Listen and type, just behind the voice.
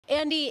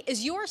Andy,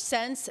 is your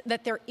sense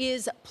that there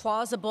is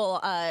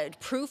plausible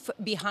proof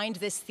behind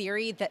this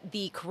theory that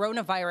the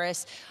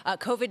coronavirus,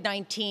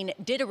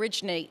 COVID-19, did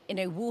originate in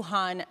a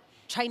Wuhan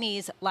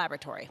Chinese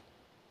laboratory?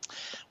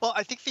 Well,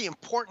 I think the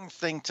important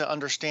thing to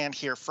understand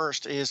here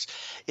first is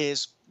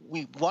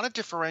we want to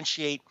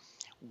differentiate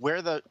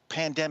where the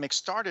pandemic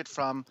started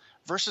from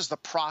versus the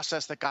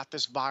process that got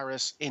this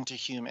virus into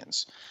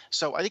humans.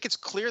 So I think it's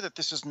clear that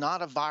this is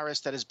not a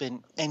virus that has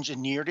been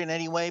engineered in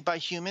any way by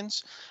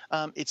humans.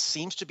 It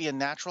seems to be a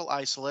natural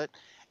isolate.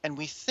 And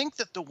we think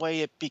that the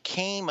way it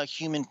became a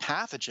human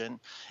pathogen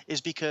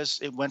is because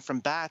it went from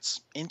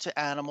bats into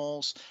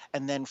animals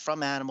and then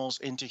from animals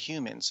into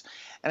humans.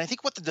 And I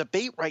think what the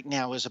debate right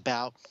now is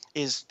about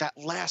is that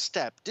last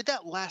step. Did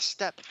that last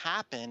step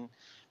happen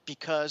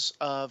because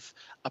of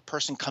a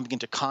person coming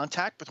into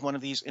contact with one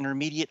of these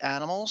intermediate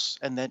animals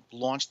and then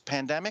launched the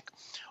pandemic?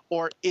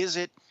 Or is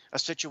it a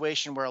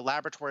situation where a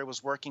laboratory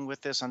was working with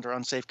this under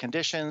unsafe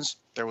conditions,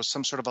 there was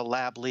some sort of a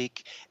lab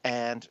leak,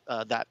 and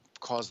that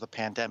caused the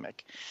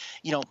pandemic?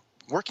 You know,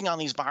 working on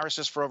these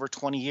viruses for over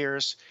 20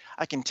 years,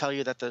 I can tell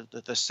you that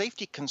the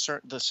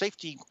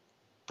safety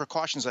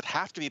precautions that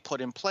have to be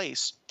put in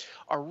place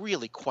are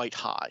really quite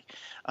high.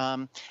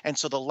 And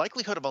so the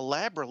likelihood of a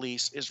lab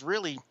release is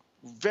really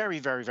very,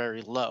 very,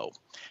 very low.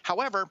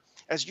 However,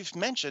 as you've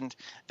mentioned,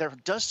 there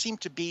does seem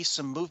to be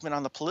some movement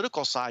on the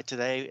political side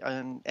today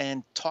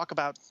and talk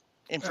about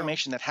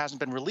information that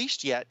hasn't been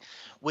released yet,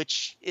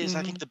 which is,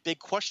 I think, the big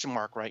question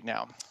mark right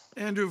now.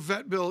 Andrew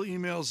Vetbill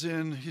emails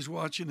in. He's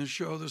watching the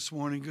show this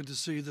morning. Good to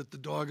see that the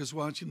dog is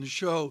watching the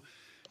show.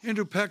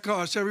 Andrew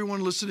Pekosz,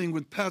 everyone listening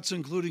with pets,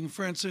 including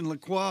Francine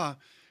Lacroix,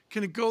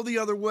 can it go the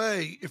other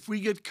way? If we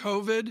get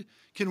COVID,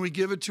 can we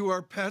give it to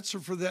our pets, or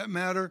for that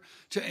matter,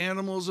 to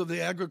animals of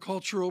the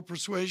agricultural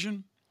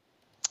persuasion?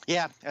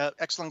 Yeah,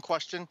 excellent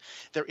question.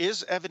 There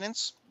is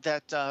evidence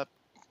that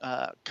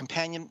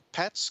companion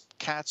pets,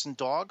 cats and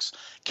dogs,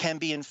 can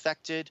be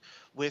infected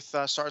with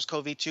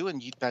SARS-CoV-2,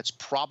 and that's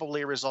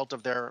probably a result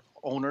of their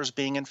owners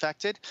being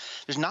infected.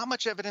 There's not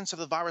much evidence of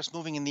the virus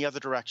moving in the other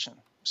direction.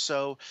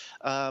 So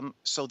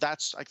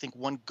that's, I think,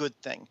 one good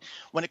thing.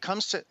 When it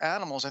comes to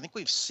animals, I think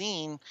we've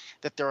seen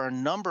that there are a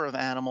number of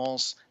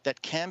animals that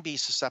can be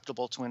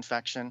susceptible to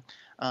infection.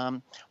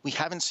 We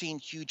haven't seen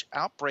huge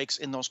outbreaks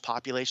in those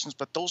populations,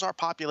 but those are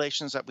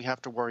populations that we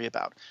have to worry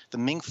about. The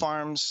mink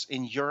farms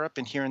in Europe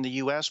and here in the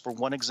U.S. were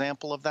one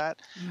example of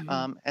that.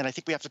 And I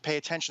think we have to pay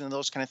attention to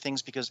those kind of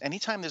things, because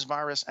anytime this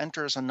virus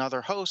enters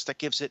another host, that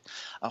gives it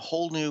a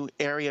whole new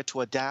area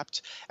to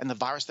adapt, and the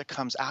virus that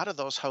comes out of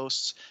those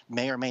hosts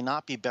may or may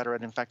not be better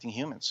at infecting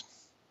humans.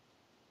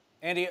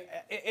 Andy,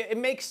 it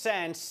makes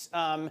sense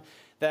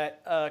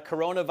that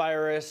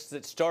coronavirus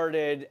that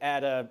started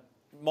at a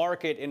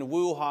market in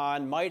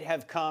Wuhan might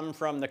have come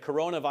from the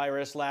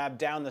coronavirus lab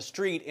down the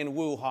street in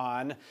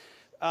Wuhan.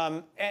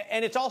 And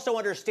it's also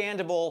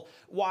understandable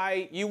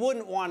why you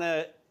wouldn't want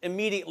to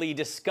immediately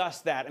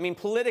discuss that. I mean,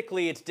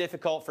 politically, it's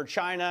difficult for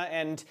China,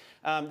 and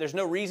there's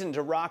no reason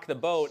to rock the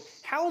boat.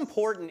 How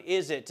important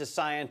is it to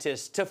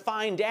scientists to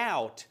find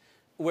out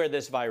where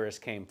this virus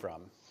came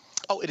from?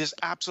 Oh, it is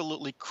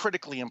absolutely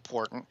critically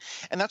important.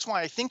 And that's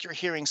why I think you're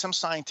hearing some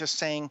scientists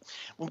saying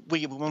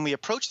when we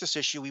approach this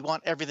issue, we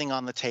want everything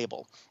on the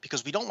table,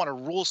 because we don't want to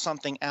rule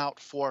something out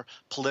for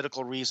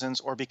political reasons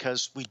or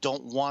because we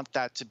don't want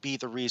that to be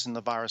the reason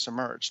the virus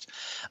emerged.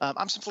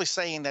 I'm simply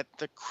saying that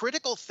the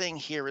critical thing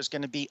here is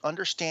going to be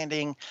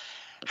understanding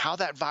how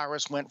that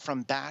virus went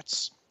from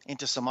bats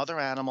into some other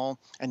animal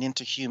and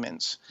into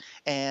humans.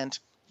 And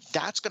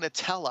that's going to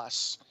tell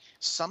us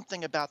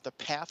something about the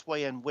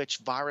pathway in which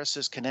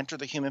viruses can enter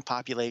the human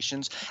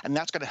populations, and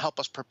that's going to help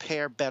us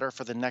prepare better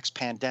for the next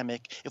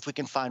pandemic if we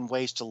can find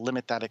ways to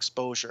limit that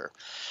exposure.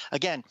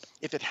 Again,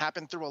 if it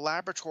happened through a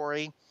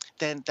laboratory,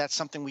 then that's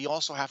something we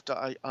also have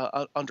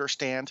to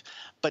understand.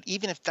 But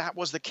even if that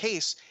was the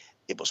case,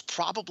 it was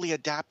probably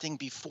adapting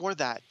before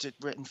that to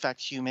infect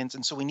humans,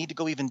 and so we need to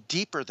go even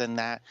deeper than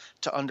that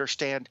to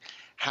understand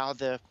how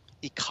the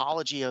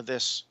ecology of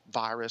this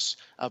virus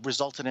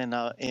resulted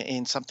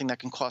in something that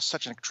can cause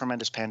such a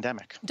tremendous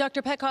pandemic.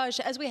 Dr. Pekosz,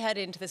 as we head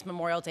into this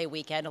Memorial Day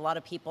weekend, a lot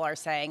of people are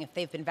saying if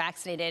they've been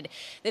vaccinated,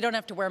 they don't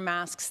have to wear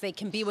masks. They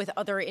can be with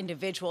other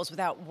individuals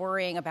without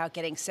worrying about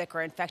getting sick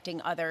or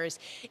infecting others.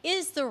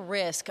 Is the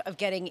risk of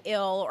getting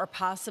ill or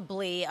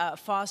possibly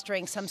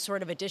fostering some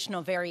sort of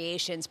additional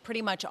variations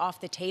pretty much off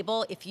the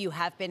table if you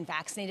have been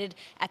vaccinated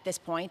at this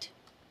point?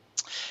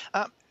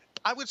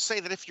 I would say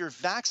that if you're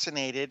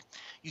vaccinated,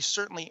 you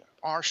certainly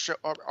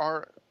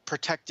are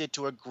protected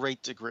to a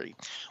great degree.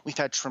 We've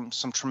had some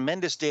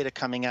tremendous data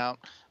coming out,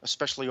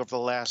 especially over the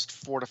last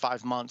 4 to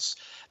 5 months,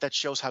 that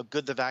shows how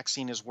good the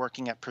vaccine is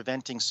working at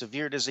preventing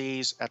severe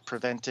disease, at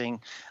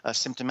preventing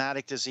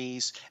symptomatic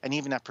disease, and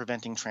even at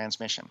preventing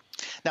transmission.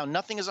 Now,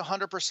 nothing is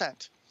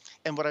 100%.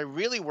 And what I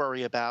really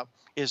worry about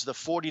is the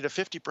 40 to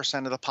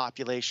 50% of the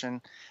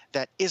population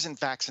that isn't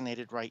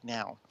vaccinated right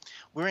now.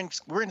 We're in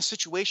a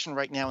situation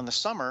right now in the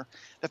summer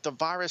that the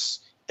virus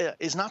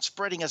is not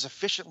spreading as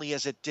efficiently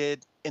as it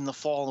did in the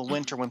fall and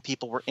winter when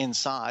people were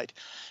inside.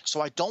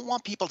 So I don't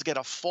want people to get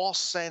a false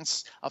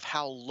sense of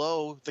how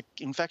low the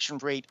infection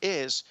rate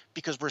is,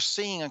 because we're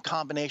seeing a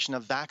combination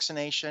of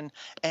vaccination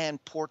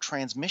and poor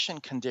transmission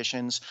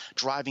conditions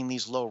driving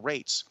these low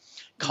rates.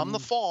 Come the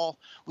fall,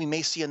 we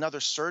may see another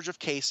surge of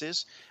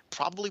cases.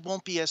 Probably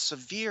won't be as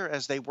severe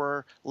as they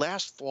were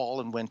last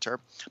fall and winter,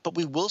 but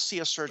we will see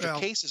a surge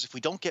of cases if we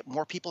don't get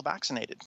more people vaccinated.